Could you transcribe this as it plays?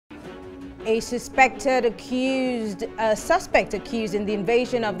A suspect accused in the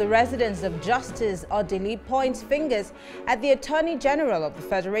invasion of the residence of Justice Odili points fingers at the Attorney General of the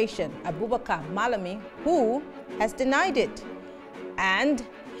Federation, Abubakar Malami, who has denied it. And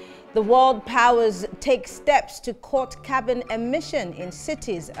the world powers take steps to cut carbon emission in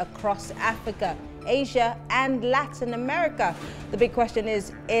cities across Africa, Asia, and Latin America. The big question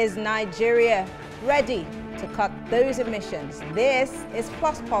is Nigeria ready to cut those emissions? This is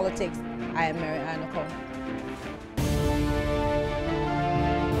Plus Politics. I am Mary Anako.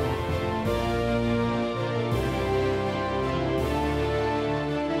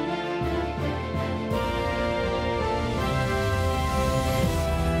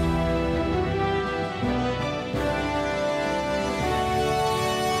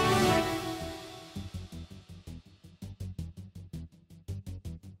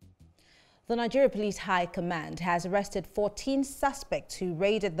 The Nigeria Police High Command has arrested 14 suspects who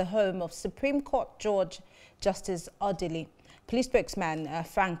raided the home of Supreme Court Judge Justice Odili. Police spokesman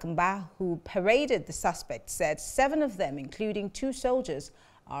Frank Mba, who paraded the suspects, said 7 of them, including 2 soldiers,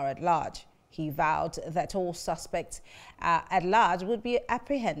 are at large. He vowed that all suspects at large would be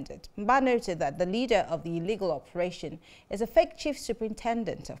apprehended. Mba noted that the leader of the illegal operation is a fake chief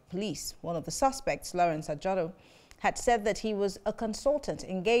superintendent of police. One of the suspects, Lawrence Ajoro, had said that he was a consultant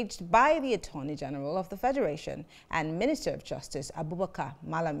engaged by the Attorney General of the Federation and Minister of Justice, Abubakar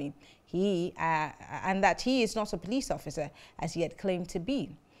Malami, and that he is not a police officer, as he had claimed to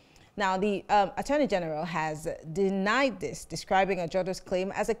be. Now, the Attorney General has denied this, describing Ajoro's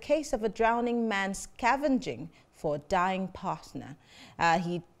claim as a case of a drowning man scavenging for a dying partner.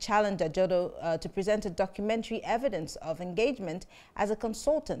 He challenged Ajoro to present a documentary evidence of engagement as a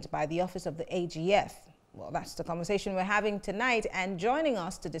consultant by the Office of the AGF. Well, that's the conversation we're having tonight, and joining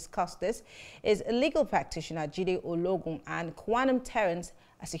us to discuss this is legal practitioner Jide Ologun and Kuanum Terrence,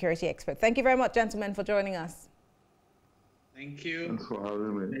 a security expert. Thank you very much, gentlemen, for joining us. Thank you. Thanks for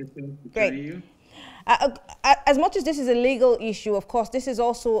having me. Great. As much as this is a legal issue, of course, this is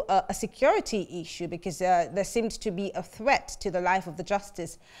also a security issue, because there seems to be a threat to the life of the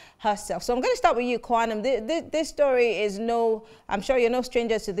justice herself. So I'm going to start with you, Kuanum. This story is I'm sure you're no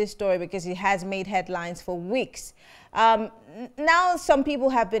strangers to this story, because it has made headlines for weeks. Now some people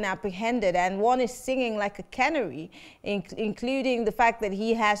have been apprehended, and one is singing like a canary, including the fact that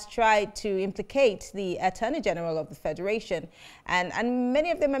he has tried to implicate the Attorney General of the Federation. And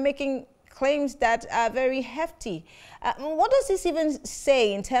many of them are making claims that are very hefty. What does this even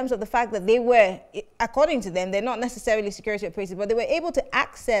say in terms of the fact that they were, according to them, they're not necessarily security operatives, but they were able to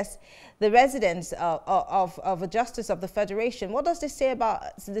access the residence of a justice of the Federation? What does this say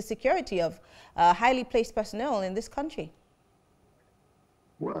about the security of highly placed personnel in this country?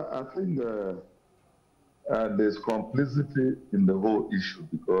 Well, I think there's complicity in the whole issue,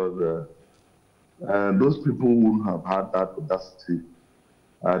 because those people wouldn't have had that audacity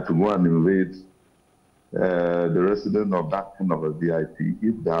to go and invade the resident of that kind of a VIP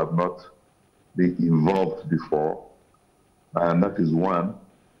if they have not been involved before. And that is one.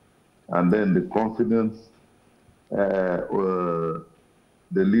 And then the confidence the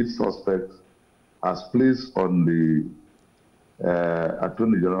lead suspect has placed on the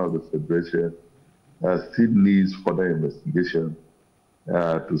Attorney General of the Federation still needs further investigation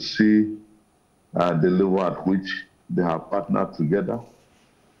to see the level at which they have partnered together.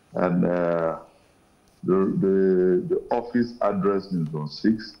 And the office address in Zone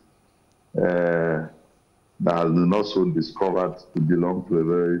 6 that has been also discovered to belong to a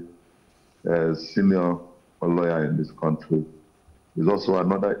very senior lawyer in this country is also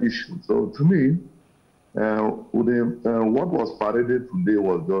another issue. So to me, what was paraded today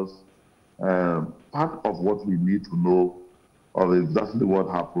was just part of what we need to know of exactly what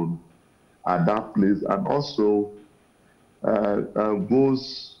happened at that place, and also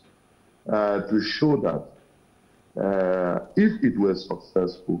goes to show that if it were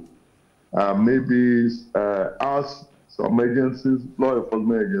successful, maybe as some agencies, law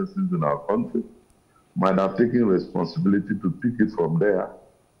enforcement agencies in our country, might have taken responsibility to pick it from there.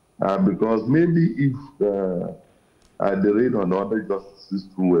 Because maybe if the raid on other justices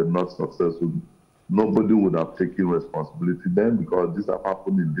too were not successful, nobody would have taken responsibility then, because this has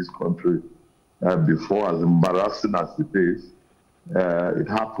happened in this country before, as embarrassing as it is. It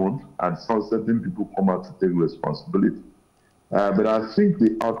happened, and some certain people come out to take responsibility. But I think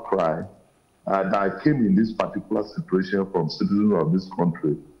the outcry that came in this particular situation from citizens of this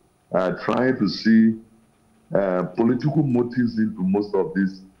country, trying to see political motives into most of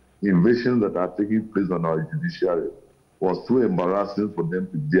these invasions that are taking place on our judiciary, was too embarrassing for them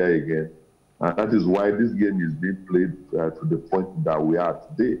to dare again. And that is why this game is being played to the point that we are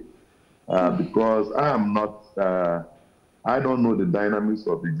today. because I am not, I don't know the dynamics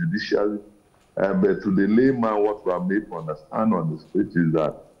of the judiciary, but to the layman, what we are made to understand on the street is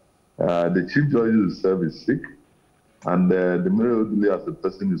that the Chief Judge himself is sick, and the Mayor Odili as a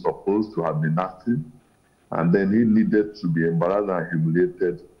person is supposed to have been acting, and then he needed to be embarrassed and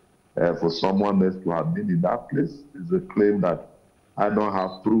humiliated for someone else to have been in that place. It's a claim that I don't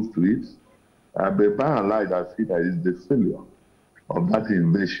have proof to it. But by and large, I feel that it's the failure of that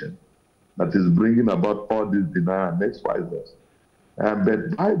invasion that is bringing about all this denial and XYZ.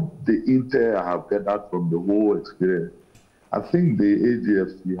 But by the intel I have gathered from the whole experience, I think the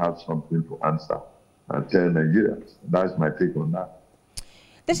AGFC has something to answer and tell Nigerians. That's my take on that.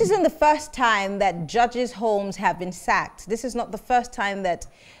 This isn't the first time that judges' homes have been sacked. This is not the first time that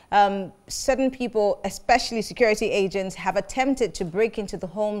certain people, especially security agents, have attempted to break into the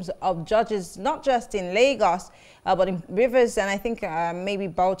homes of judges, not just in Lagos, but in Rivers and I think maybe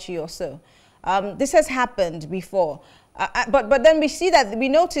Bauchi or so. This has happened before. But then we see that, we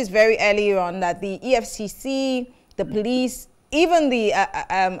noticed very early on that the EFCC, the police, even the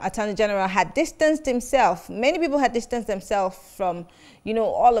Attorney General had distanced himself. Many people had distanced themselves from, you know,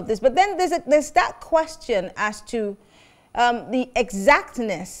 all of this. But then there's that question as to the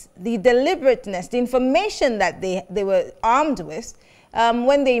exactness, the deliberateness, the information that they were armed with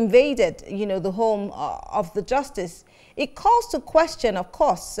when they invaded, you know, the home of the justice. It calls to question, of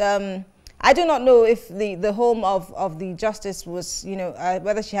course. I do not know if the home of the justice was, you know,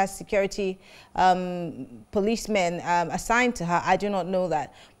 whether she has security policemen assigned to her. I do not know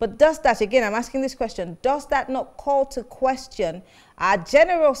that. But does that, again, I'm asking this question, does that not call to question our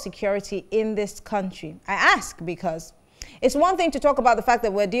general security in this country? I ask because it's one thing to talk about the fact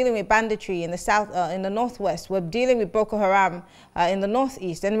that we're dealing with banditry in the south, in the northwest. We're dealing with Boko Haram in the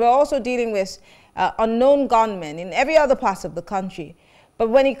northeast. And we're also dealing with unknown gunmen in every other part of the country. But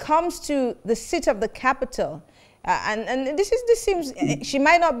when it comes to the seat of the capital, and this seems, she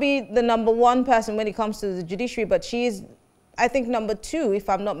might not be the #1 person when it comes to the judiciary, but she is, I think, #2, if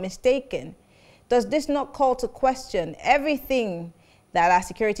I'm not mistaken. Does this not call to question everything that our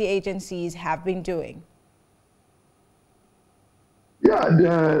security agencies have been doing? Yeah,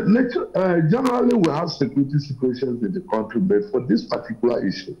 generally we have security situations in the country, but for this particular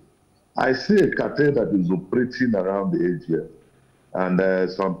issue, I see a cartel that is operating around the area. And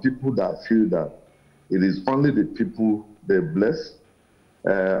some people that feel that it is only the people they bless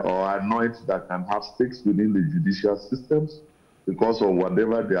or anoint that can have stakes within the judicial systems because of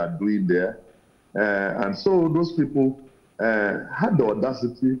whatever they are doing there. And so those people had the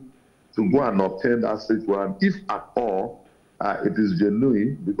audacity to go and obtain that search warrant, if at all it is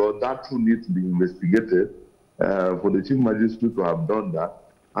genuine, because that too needs to be investigated for the chief magistrate to have done that.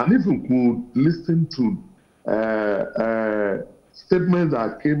 And if we could listen to statements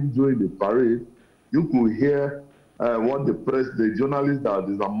that came during the parade, you could hear what the journalist that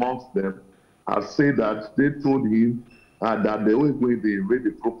is amongst them have said, that they told him that they were going to invade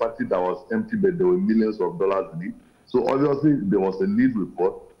the property that was empty, but there were millions of dollars in it. So obviously there was a lead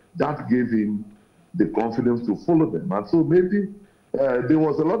report that gave him the confidence to follow them. And so maybe there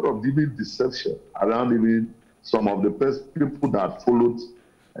was a lot of deception around even some of the best people that followed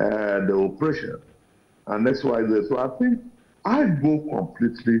the operation. And that's why, so I think I go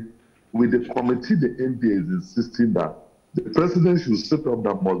completely with the committee the NBA is insisting that the president should set up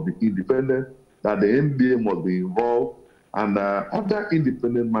that must be independent, that the NBA must be involved, and other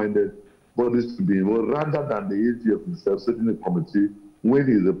independent-minded bodies to be involved, rather than the AGF himself setting a committee when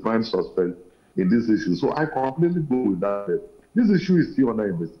he is the prime suspect in this issue. So I completely go with that. This issue is still under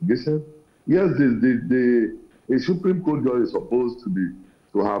investigation. Yes, the Supreme Court judge is supposed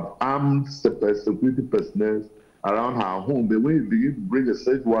to have armed security personnel around her home, but when you begin to bring a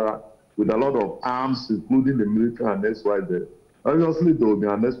search warrant with a lot of arms, including the military and XYZ, obviously there will be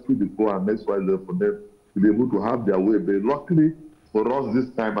an esprit de corps and XYZ for them to be able to have their way. But luckily for us this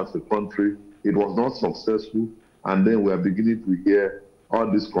time as a country, it was not successful, and then we are beginning to hear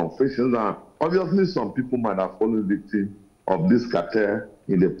all these confessions. And obviously some people might have fallen victim of this cartel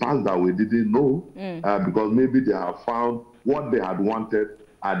in the past that we didn't know, because maybe they have found what they had wanted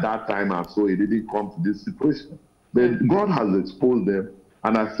at that time, and so it didn't come to this situation. But God has exposed them,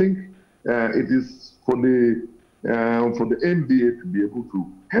 and I think it is for the NBA to be able to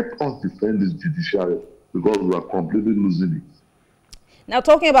help us defend this judiciary, because we are completely losing it. Now,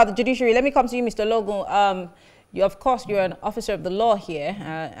 talking about the judiciary, let me come to you, Mr. Logan. Of course, you're an officer of the law here,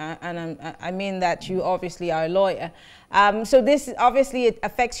 and I mean that you obviously are a lawyer. So this obviously it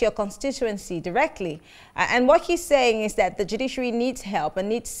affects your constituency directly. And what he's saying is that the judiciary needs help and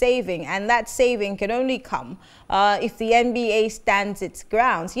needs saving, and that saving can only come if the NBA stands its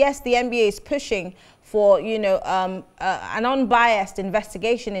grounds. Yes, the NBA is pushing for, you know, an unbiased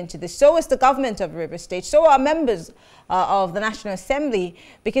investigation into this. So is the government of Rivers State. So are members of the National Assembly,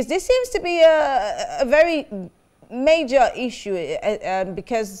 because this seems to be a very major issue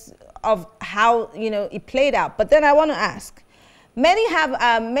because of how, you know, it played out. But then I want to ask,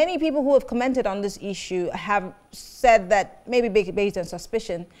 many people who have commented on this issue have said that, maybe based on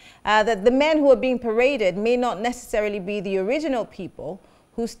suspicion, that the men who are being paraded may not necessarily be the original people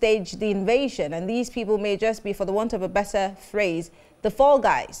who staged the invasion, and these people may just be, for the want of a better phrase, the fall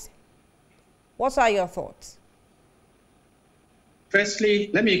guys. What are your thoughts? Firstly,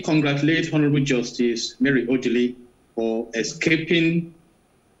 let me congratulate Honorable Justice Mary Odili for escaping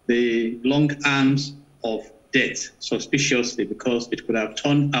the long arms of death suspiciously, because it could have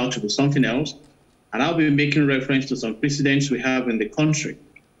turned out to be something else. And I'll be making reference to some precedents we have in the country.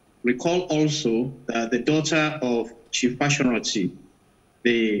 Recall also that the daughter of Chief Fashionati,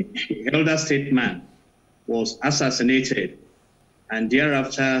 the elder statesman, was assassinated, and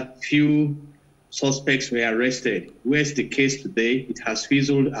thereafter few suspects were arrested. Where's the case today? It has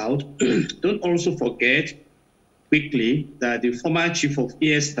fizzled out. Don't also forget quickly that the former chief of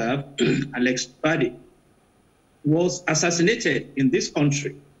ES staff, Alex Badi, was assassinated in this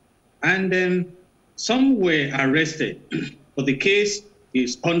country. And some were arrested, but the case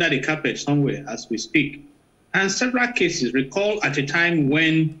is under the carpet somewhere as we speak. And several cases, recall at a time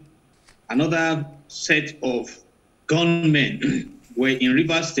when another set of gunmen were in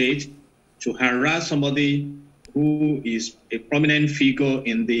Rivers State to harass somebody who is a prominent figure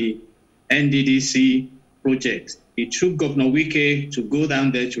in the NDDC project. It took Governor Wike to go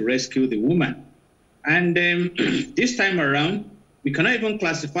down there to rescue the woman. And this time around, we cannot even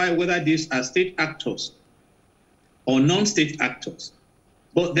classify whether these are state actors or non-state actors.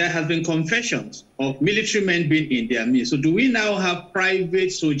 But there have been confessions of military men being in their midst. So do we now have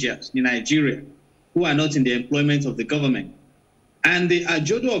private soldiers in Nigeria who are not in the employment of the government? And the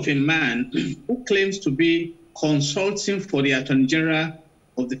ajodo of a man who claims to be consulting for the Attorney General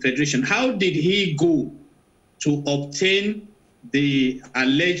of the Federation, how did he go to obtain the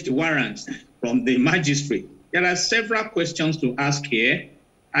alleged warrants from the magistrate? There are several questions to ask here.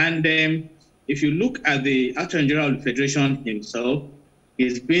 And if you look at the Attorney General of the Federation himself,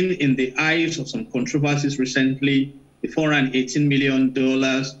 he's been in the eyes of some controversies recently. The $418 million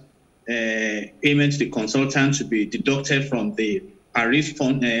payment to the consultant to be deducted from the Paris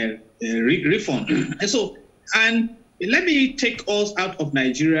fund, refund. And let me take us out of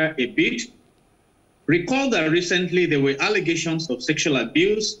Nigeria a bit. Recall that recently there were allegations of sexual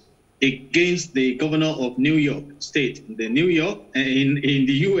abuse against the governor of New York State, in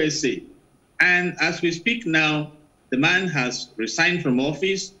the USA. And as we speak now, the man has resigned from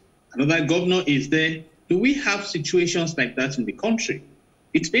office. Another governor is there. Do we have situations like that in the country?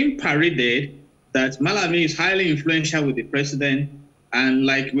 It's been paraded that Malami is highly influential with the president. And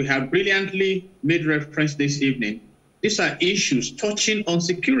like we have brilliantly made reference this evening, these are issues touching on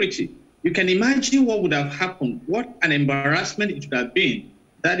security. You can imagine what would have happened, what an embarrassment it would have been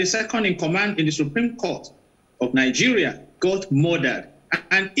that the second in command in the Supreme Court of Nigeria got murdered.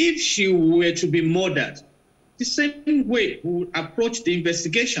 And if she were to be murdered, the same way we would approach the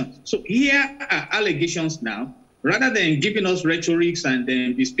investigation. So here are allegations now, rather than giving us rhetorics and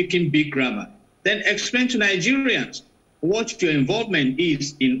then be speaking big grammar, then explain to Nigerians what your involvement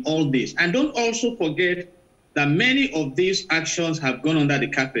is in all this. And don't also forget that many of these actions have gone under the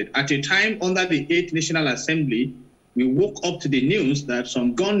carpet. At a time under the 8th National Assembly, we woke up to the news that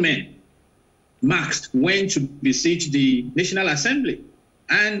some gunmen masked went to besiege the National Assembly.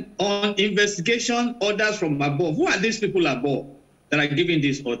 And on investigation, orders from above. Who are these people above that are giving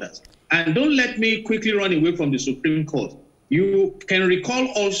these orders? And don't let me quickly run away from the Supreme Court. You can recall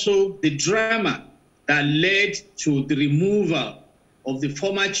also the drama that led to the removal of the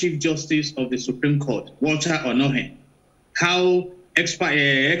former Chief Justice of the Supreme Court, Walter Onohen. How ex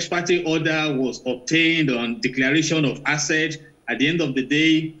parte order was obtained on declaration of assets. At the end of the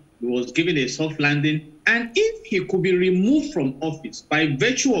day, he was given a soft landing. And if he could be removed from office by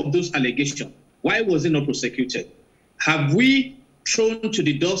virtue of those allegations, why was he not prosecuted? Have we thrown to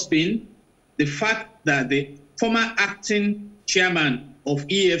the dustbin the fact that the former acting chairman of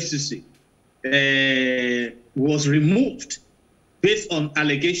EFCC was removed based on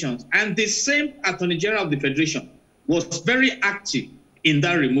allegations, and the same Attorney General of the Federation was very active in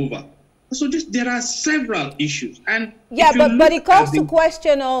that removal? So there are several issues. And yeah, but it calls to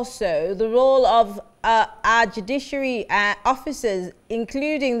question also the role of our judiciary officers,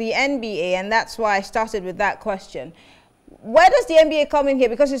 including the NBA, and that's why I started with that question. Where does the NBA come in here?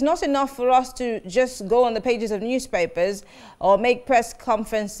 Because it's not enough for us to just go on the pages of newspapers or make press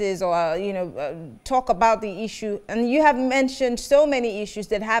conferences or, you know, talk about the issue. And you have mentioned so many issues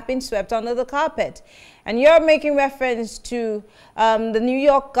that have been swept under the carpet. And you're making reference to the New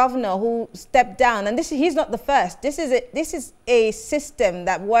York governor who stepped down. And he's not the first. This is a system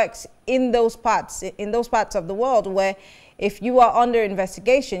that works in those parts of the world where if you are under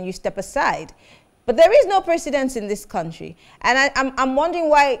investigation, you step aside. But there is no precedence in this country. And I'm wondering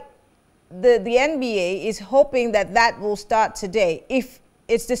why the NBA is hoping that that will start today. If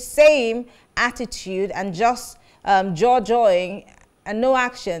it's the same attitude and just jaw-jawing and no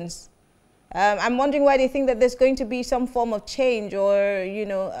actions, I'm wondering why they think that there's going to be some form of change or, you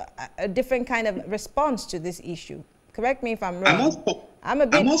know, a different kind of response to this issue. Correct me if I'm wrong. I'm a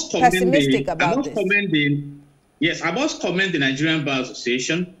bit pessimistic about this. Yes, I must commend the Nigerian Bar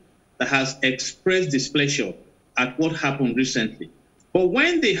Association that has expressed displeasure at what happened recently. But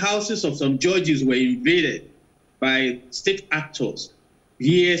when the houses of some judges were invaded by state actors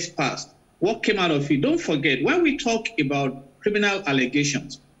years past, what came out of it? Don't forget, when we talk about criminal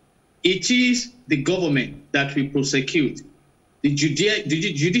allegations, it is the government that we prosecute. The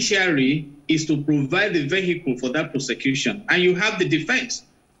judiciary is to provide the vehicle for that prosecution, and you have the defense.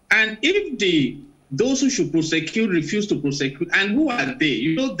 And if those who should prosecute refuse to prosecute, and who are they?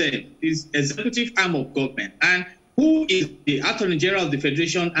 You know them, is executive arm of government. And who is the Attorney General of the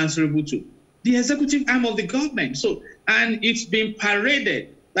Federation answerable to? The executive arm of the government. So, and it's been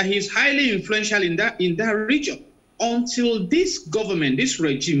paraded that he's highly influential in that region. Until this government, this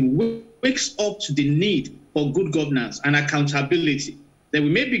regime wakes up to the need for good governance and accountability, then we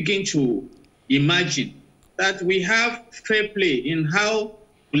may begin to imagine that we have fair play in how.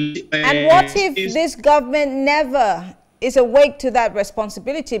 And what if this government never is awake to that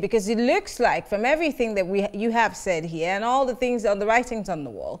responsibility? Because it looks like, from everything that you have said here and all the things on the writings on the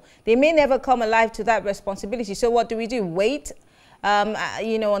wall, they may never come alive to that responsibility. So what do? Wait,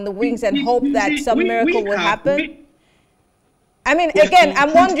 you know, on the wings and hope that some miracle will happen? I mean, again,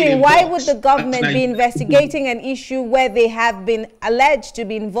 I'm wondering, why would the government be investigating an issue where they have been alleged to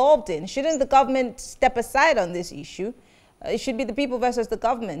be involved in? Shouldn't the government step aside on this issue? It should be the people versus the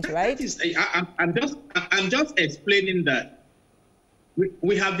government, right? I'm just explaining that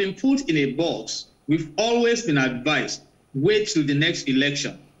we have been put in a box. We've always been advised, wait till the next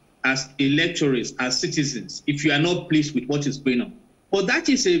election as electors, as citizens, if you are not pleased with what is going on. But that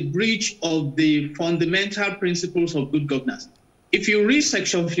is a breach of the fundamental principles of good governance. If you read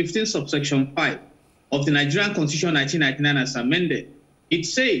Section 15, subsection 5 of the Nigerian Constitution 1999 as amended, it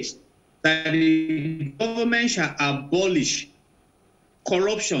says that the government shall abolish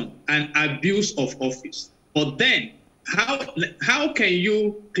corruption and abuse of office. But then, how can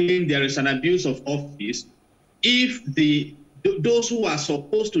you claim there is an abuse of office if those who are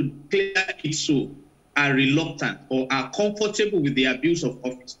supposed to clear it so are reluctant or are comfortable with the abuse of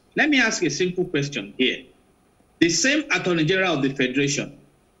office? Let me ask a simple question here. The same Attorney General of the Federation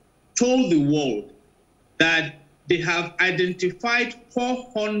told the world that they have identified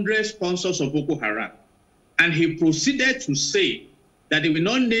 400 sponsors of Boko Haram. And he proceeded to say that they will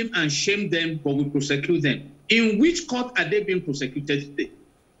not name and shame them, but will prosecute them. In which court are they being prosecuted today?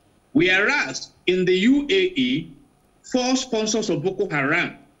 Whereas in the UAE, 4 sponsors of Boko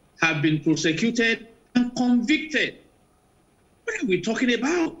Haram have been prosecuted and convicted. What are we talking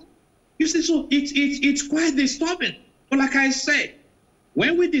about? You see, so it's quite disturbing. But like I said,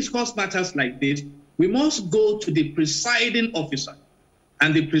 when we discuss matters like this, we must go to the presiding officer.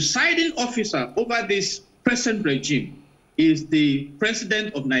 And the presiding officer over this present regime is the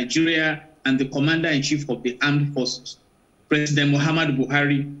President of Nigeria and the Commander-in-Chief of the Armed Forces, President Muhammadu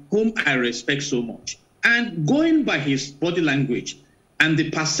Buhari, whom I respect so much. And going by his body language and the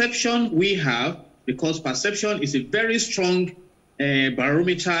perception we have, because perception is a very strong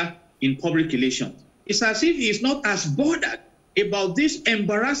barometer in public relations, it's as if he's not as bothered about these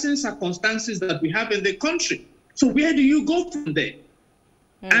embarrassing circumstances that we have in the country. So where do you go from there?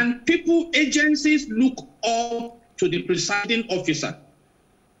 And agencies look up to the presiding officer.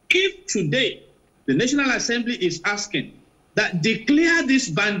 If today the National Assembly is asking that declare these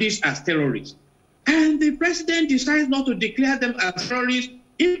bandits as terrorists, and the president decides not to declare them as terrorists,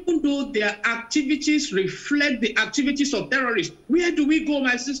 even though their activities reflect the activities of terrorists, where do we go,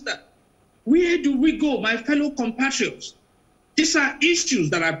 my sister? Where do we go, my fellow compatriots? These are issues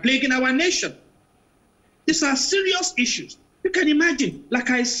that are plaguing our nation. These are serious issues. You can imagine, like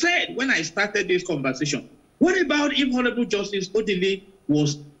I said when I started this conversation, what about if Honorable Justice Odili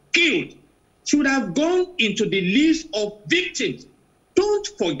was killed? She would have gone into the list of victims. Don't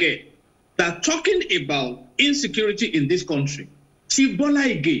forget that talking about insecurity in this country, Chief Bola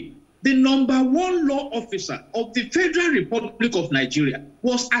Ige, the #1 law officer of the Federal Republic of Nigeria,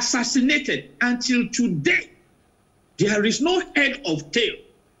 was assassinated. Until today, there is no head of tail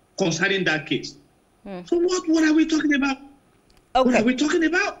concerning that case. So what are we talking about? Okay. What are we talking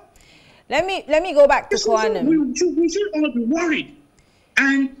about? Let me go back to Kuanum. We should all be worried.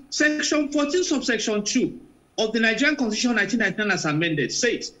 And Section 14, subsection 2 of the Nigerian Constitution 1999 as amended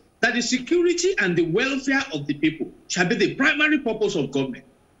says that the security and the welfare of the people shall be the primary purpose of government.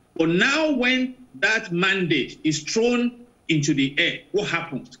 But now when that mandate is thrown into the air, what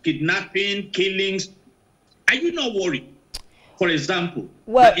happens? Kidnapping, killings. Are you not worried? For example,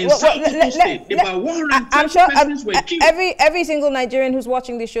 in South State, about 120 persons were killed. Every single Nigerian who's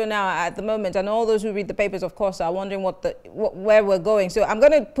watching this show now at the moment, and all those who read the papers, of course, are wondering where we're going. So I'm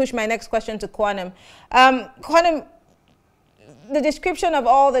going to push my next question to Kuanum. Kuanum, the description of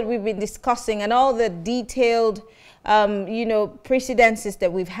all that we've been discussing and all the detailed, precedences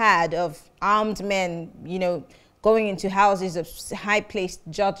that we've had of armed men, going into houses of high-placed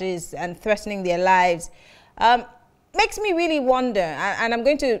judges and threatening their lives, makes me really wonder, and I'm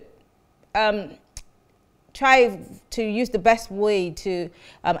going to try to use the best way to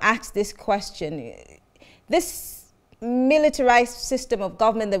ask this question. This militarized system of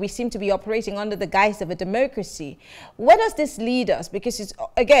government that we seem to be operating under the guise of a democracy, where does this lead us? Because,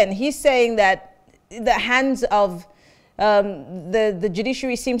 again, he's saying that the hands of the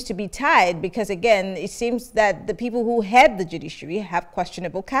judiciary seems to be tied because, again, it seems that the people who head the judiciary have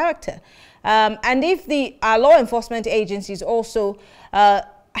questionable character. And if our law enforcement agencies also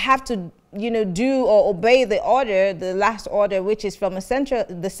have to, do or obey the order, the last order, which is from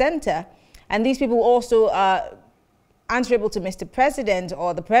the center, and these people also are answerable to Mr. President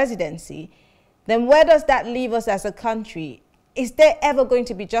or the presidency, then where does that leave us as a country? Is there ever going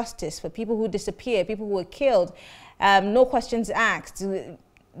to be justice for people who disappear, people who were killed? No questions asked. The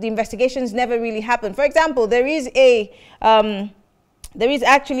investigations never really happen. For example, there is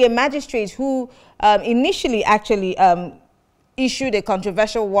actually a magistrate who initially actually issued a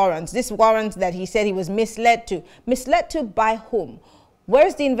controversial warrant. This warrant that he said he was misled to. Misled to by whom? Where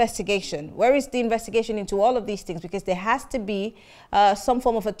is the investigation? Where is the investigation into all of these things? Because there has to be some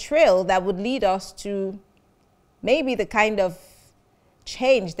form of a trail that would lead us to maybe the kind of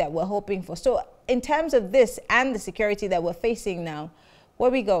change that we're hoping for. So in terms of this and the security that we're facing now, where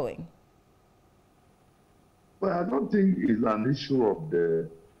are we going? Well, I don't think it's an issue of the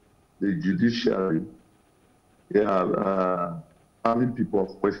judiciary having people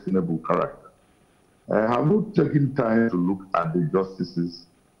of questionable character. I have not taken time to look at the justices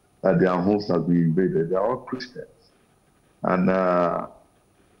that their homes have been invaded. They are all Christians. And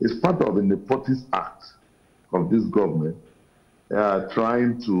it's part of the Nepotism Act of this government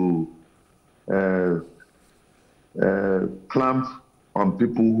trying to clamp on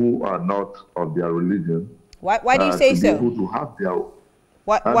people who are not of their religion. Why do you say so? Able to have their,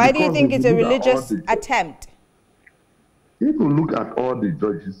 why do you think it's a religious attempt? If you look at all the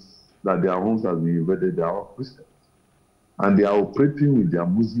judges that their homes have been invaded, they are all Christians. And they are operating with their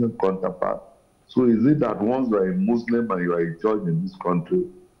Muslim counterpart. So is it that once you are a Muslim and you are a judge in this country,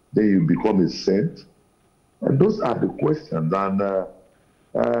 then you become a saint? And those are the questions. And they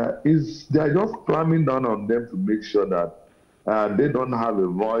are just clamming down on them to make sure that they don't have a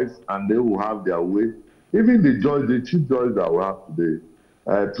voice and they will have their way. Even the chief judge that we have today,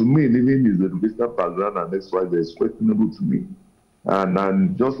 to me, even his educational background and that's why it's questionable to me.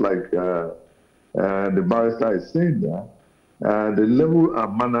 And just like the barrister is saying there, the level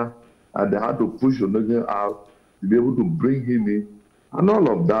and manner, and they had to push Onogen out to be able to bring him in, and all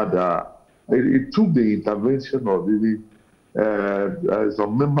of that, it took the intervention of really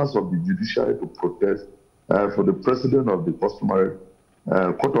some members of the judiciary to protest for the president of the customary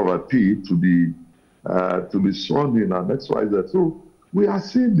court of appeal to be sworn in, and that's why that. So we are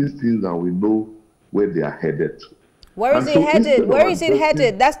seeing these things and we know where they are headed to. Where is it headed? Where is it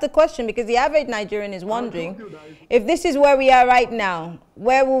headed? That's the question, because the average Nigerian is wondering if this is where we are right now,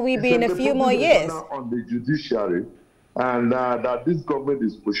 where will we be in a few more years? On the judiciary, and that this government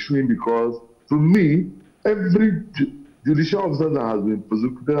is pursuing, because to me, every judicial officer that has been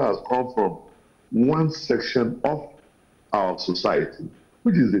prosecuted has come from one section of our society,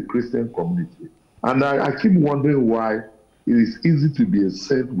 which is the Christian community. And I keep wondering why it is easy to be a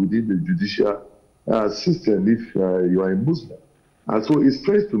saint within the judicial system if you are a Muslim. And so it's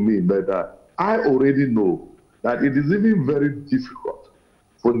strange to me that I already know that it is even very difficult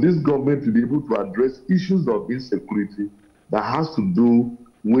for this government to be able to address issues of insecurity that has to do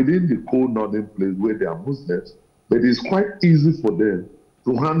within the cold northern place where they are Muslims, but it's quite easy for them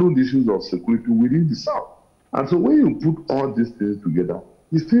to handle the issues of security within the South. And so when you put all these things together,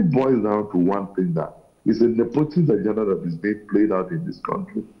 it still boils down to one thing, that it's a nepotism agenda that is being played out in this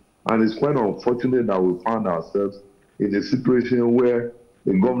country. And it's quite unfortunate that we found ourselves in a situation where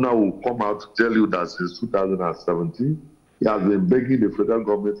the governor will come out to tell you that since 2017, he has been begging the federal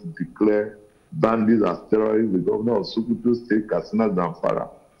government to declare bandits as terrorists. The governor of Sokoto State, Katsina, Zamfara,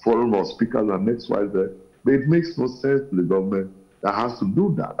 forum of speakers and XYZ. But it makes no sense to the government that has to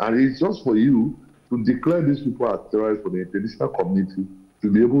do that. And it's just for you to declare these people as terrorists for the international community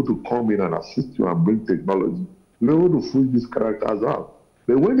to be able to come in and assist you and bring technology, to be able to push these characters out.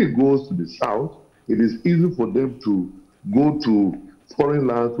 But when it goes to the South, it is easy for them to go to foreign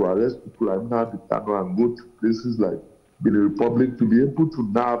lands to arrest people like Nnamdi and go to places like Benin Republic to be able to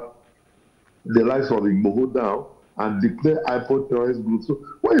nab the likes of Igboho down and declare IPOD terrorist groups. So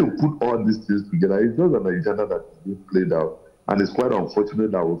when you put all these things together, it's just an agenda that is being played out. And it's quite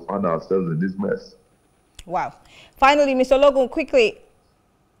unfortunate that we find ourselves in this mess. Wow. Finally, Mr. Logan, quickly,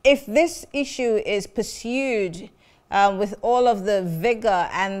 if this issue is pursued with all of the vigor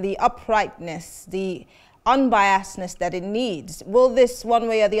and the uprightness, the unbiasedness that it needs, will this one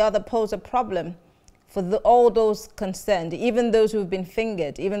way or the other pose a problem for all those concerned, even those who've been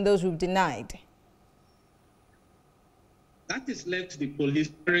fingered, even those who've denied? That is left to the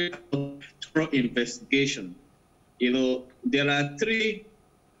police thorough investigation. You know, there are three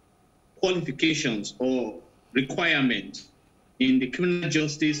qualifications or requirements in the criminal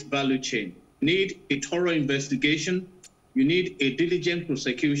justice value chain. You need a thorough investigation, you need a diligent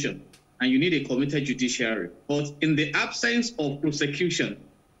prosecution, and you need a committed judiciary. But in the absence of prosecution,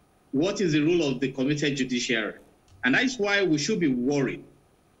 what is the role of the committed judiciary? And that's why we should be worried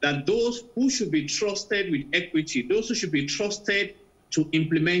that those who should be trusted with equity, those who should be trusted to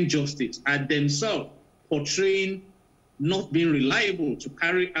implement justice, are themselves portraying not being reliable to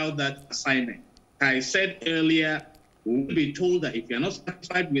carry out that assignment. I said earlier, we will be told that if you're not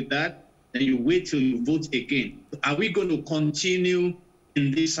satisfied with that, then you wait till you vote again. Are we going to continue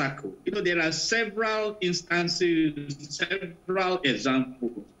in this circle? You know, there are several instances, several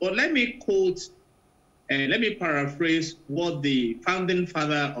examples. But let me quote, let me paraphrase what the founding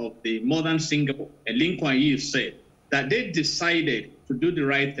father of the modern Singapore, Lee Kuan Yew, said, that they decided to do the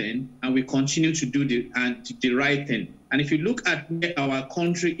right thing, and we continue to do the right thing. And if you look at where our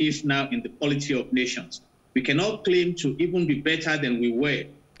country is now in the polity of nations, we cannot claim to even be better than we were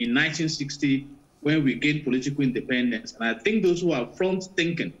in 1960 when we gained political independence. And I think those who are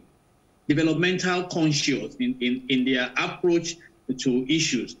front-thinking, developmental conscious in their approach to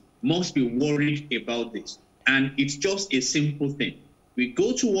issues must be worried about this. And it's just a simple thing. We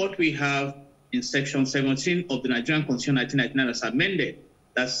go to what we have in Section 17 of the Nigerian Constitution 1999 as amended,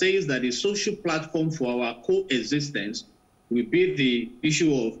 that says that the social platform for our coexistence will be the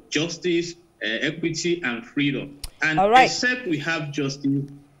issue of justice, equity, and freedom. And except we have justice,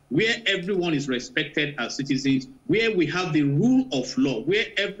 where everyone is respected as citizens, where we have the rule of law, where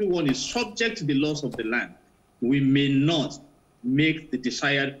everyone is subject to the laws of the land, we may not make the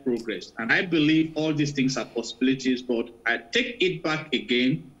desired progress. And I believe all these things are possibilities, but I take it back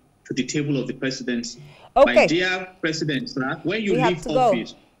again to the table of the presidency. Okay. My dear President, sir, when you leave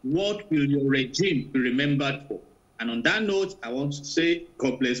office, what will your regime be remembered for? And on that note, I want to say,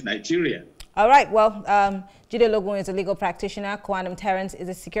 God bless Nigeria. All right. Well, Jide Logun is a legal practitioner. Kuanum Terrence is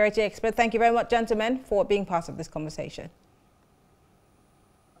a security expert. Thank you very much, gentlemen, for being part of this conversation.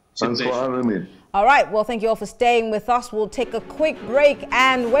 Thanks for having me. All right. Well, thank you all for staying with us. We'll take a quick break.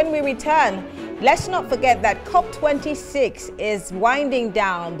 And when we return, let's not forget that COP26 is winding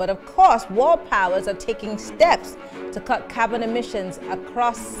down. But of course, world powers are taking steps to cut carbon emissions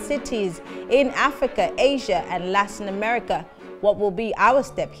across cities in Africa, Asia, and Latin America. What will be our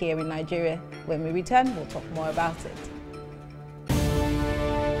step here in Nigeria? When we return, we'll talk more about it.